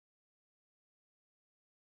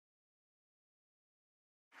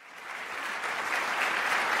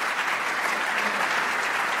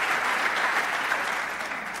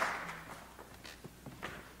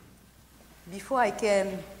Before I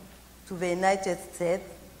came to the United States,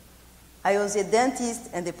 I was a dentist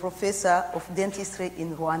and a professor of dentistry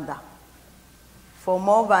in Rwanda. For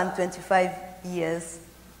more than 25 years,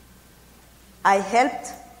 I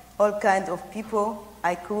helped all kinds of people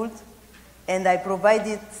I could, and I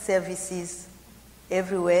provided services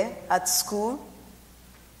everywhere, at school,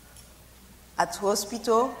 at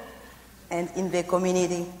hospital, and in the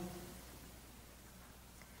community.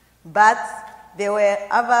 But there were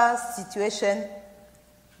other situations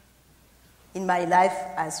in my life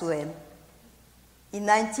as well. In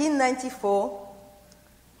 1994,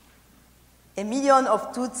 1 million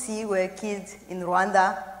of Tutsi were killed in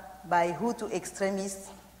Rwanda by Hutu extremists,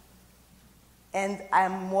 and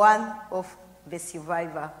I'm one of the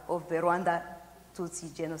survivors of the Rwanda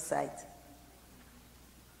Tutsi genocide.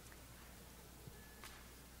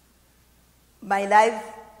 My life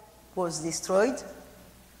was destroyed.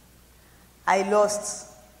 I lost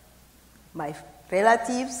my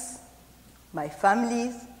relatives, my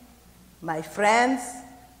families, my friends,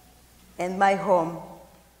 and my home.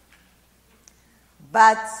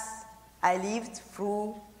 But I lived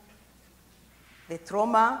through the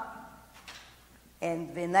trauma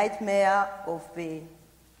and the nightmare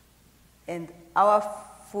and our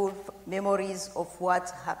full memories of what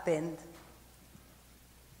happened.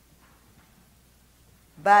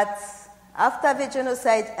 But after the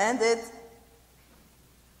genocide ended,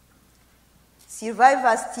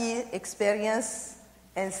 survivors still experience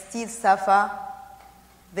and still suffer.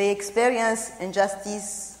 They experience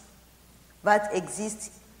injustice that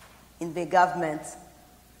exists in the government.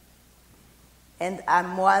 And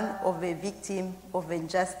I'm one of the victims of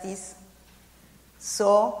injustice.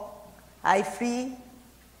 So I flee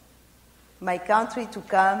my country to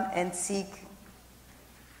come and seek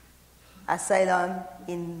asylum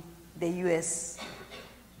in the US.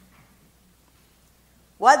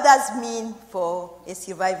 What does it mean for a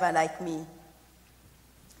survivor like me?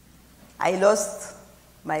 I lost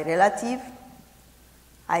my relative.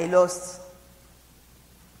 I lost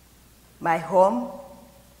my home.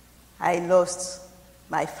 I lost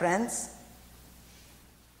my friends.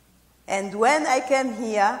 And when I came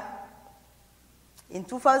here in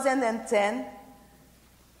 2010,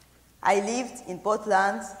 I lived in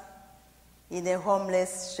Portland in a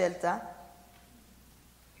homeless shelter.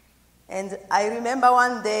 And I remember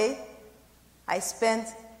one day, I spent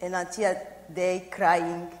an entire day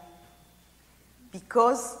crying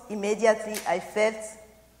because immediately I felt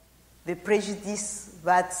the prejudice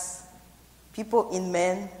that people in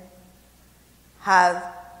Maine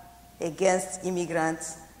have against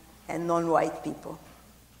immigrants and non-white people.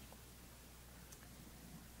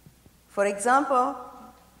 For example,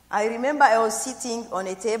 I remember I was sitting on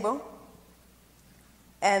a table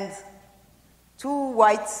and two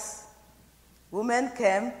white women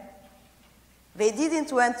came. They didn't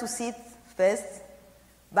want to sit first,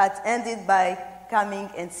 but ended by coming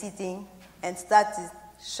and sitting and started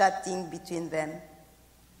chatting between them.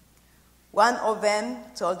 One of them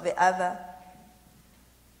told the other,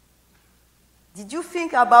 "Did you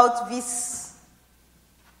think about these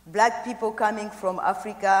black people coming from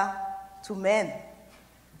Africa to Maine?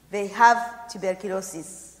 They have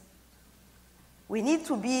tuberculosis. We need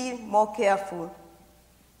to be more careful."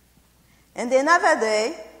 And another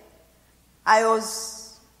day, I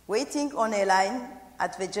was waiting on a line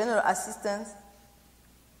at the general assistance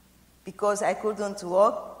because I couldn't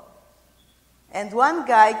walk. And one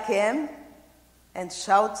guy came and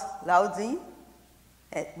shouted loudly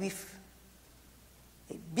with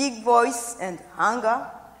a big voice and anger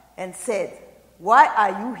and said, "Why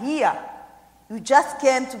are you here? You just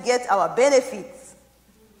came to get our benefits."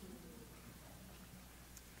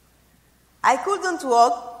 I couldn't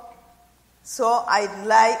walk, so I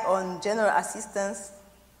relied on general assistance.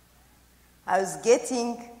 I was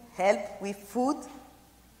getting help with food,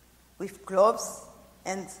 with clothes,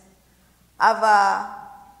 and other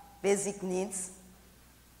basic needs.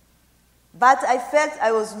 But I felt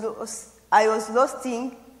I was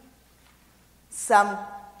losing some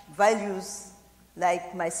values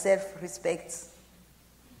like my self-respect,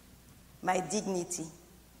 my dignity.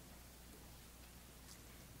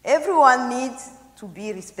 Everyone needs to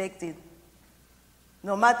be respected,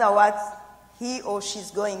 no matter what he or she's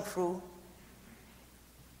going through.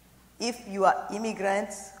 If you are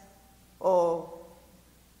immigrant or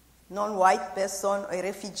non-white person or a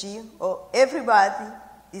refugee, or everybody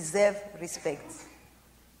deserves respect.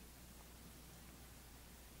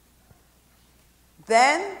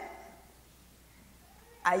 Then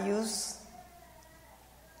I used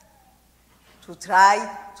to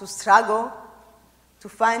try to struggle to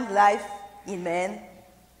find life in Maine.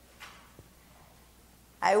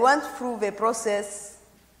 I went through the process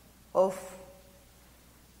of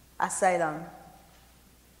asylum.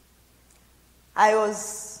 I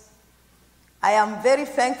am very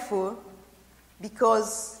thankful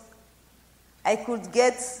because I could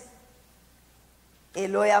get a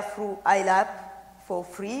lawyer through ILAP for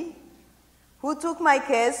free who took my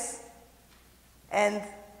case, and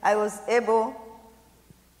I was able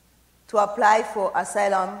to apply for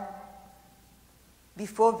asylum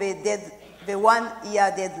before the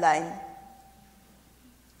 1-year deadline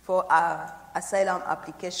for our asylum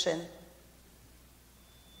application.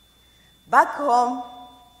 Back home,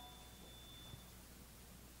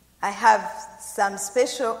 I have some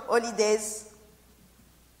special holidays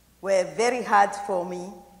were very hard for me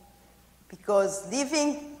because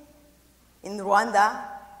living in Rwanda,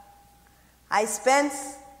 I spent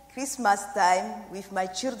Christmas time with my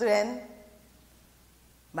children,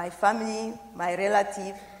 my family, my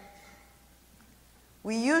relative.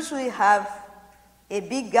 We usually have a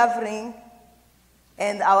big gathering,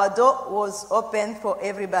 and our door was open for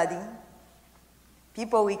everybody.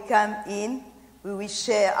 People will come in, we will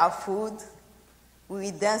share our food, we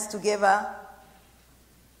will dance together,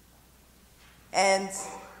 and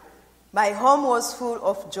my home was full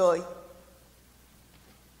of joy.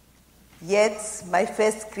 Yet, my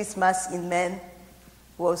first Christmas in Maine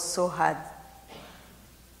was so hard.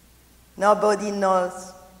 Nobody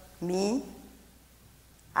knows me.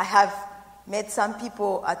 I have met some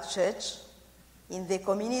people at church in the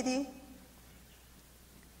community,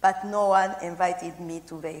 but no one invited me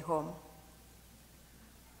to their home.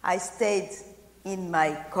 I stayed in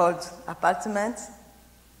my cold apartment.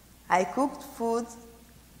 I cooked food,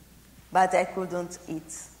 but I couldn't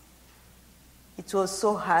eat. It was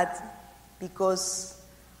so hard because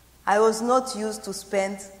I was not used to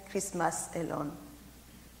spend Christmas alone.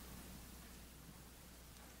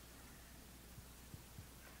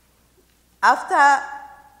 After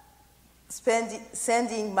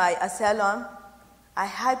sending my asylum, I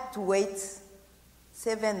had to wait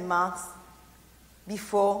 7 months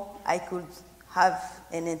before I could have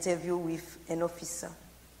an interview with an officer,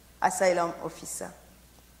 asylum officer.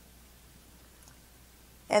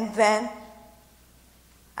 And then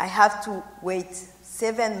I have to wait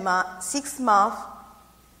 6 months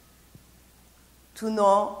to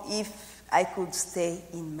know if I could stay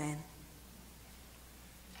in Maine.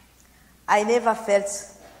 I never felt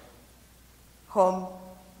home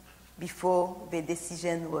before the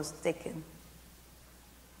decision was taken.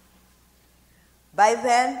 By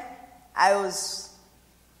then, I was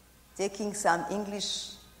taking some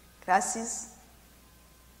English classes,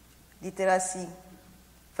 literacy,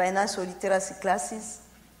 financial literacy classes,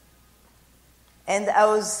 and I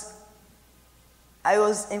was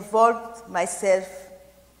involved myself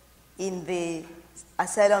in the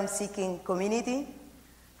asylum-seeking community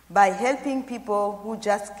by helping people who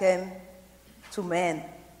just came to Maine.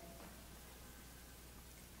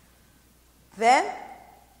 Then,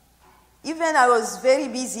 even I was very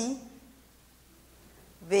busy,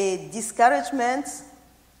 the discouragement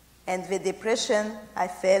and the depression I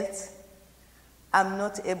felt, I'm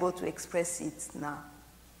not able to express it now.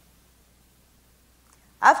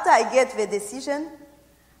 After I get the decision,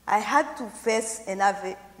 I had to face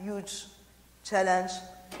another huge challenge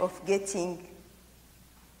of getting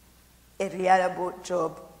a reliable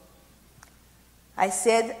job. I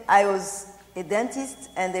said I was a dentist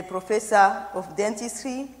and a professor of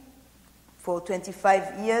dentistry for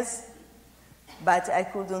 25 years, but I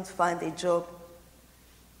couldn't find a job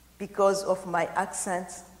because of my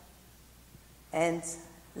accent and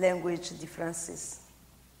language differences.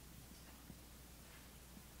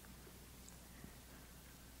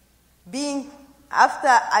 After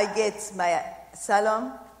I get my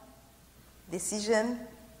asylum decision,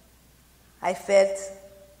 I felt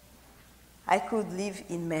I could live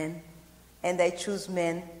in Maine, and I chose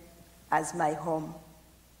Maine as my home.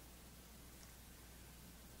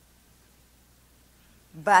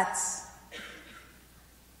 But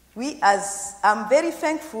I'm very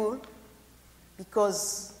thankful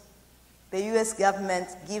because the U.S. government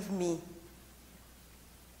gave me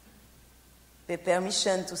the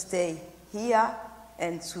permission to stay here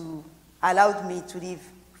and to allow me to live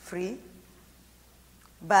free.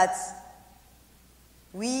 But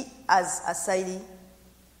we as asylees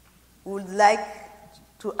would like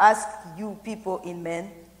to ask you people in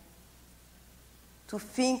Maine to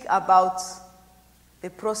think about the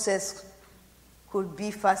process could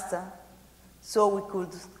be faster so we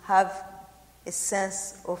could have a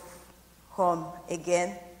sense of home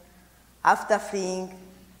again after fleeing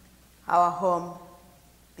our home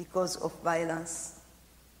because of violence.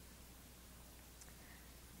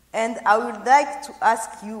 And I would like to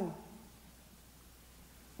ask you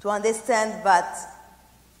to understand that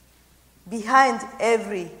behind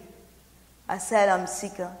every asylum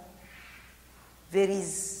seeker, there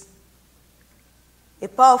is a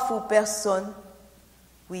powerful person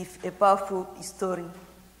with a powerful story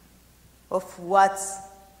of what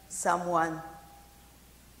someone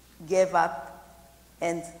gave up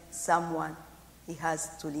and someone he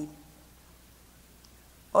has to live.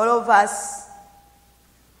 All of us,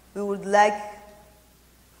 we would like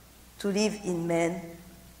to live in Maine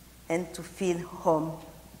and to feel home.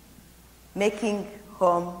 Making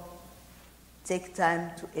home take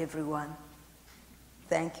time to everyone.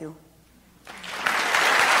 Thank you.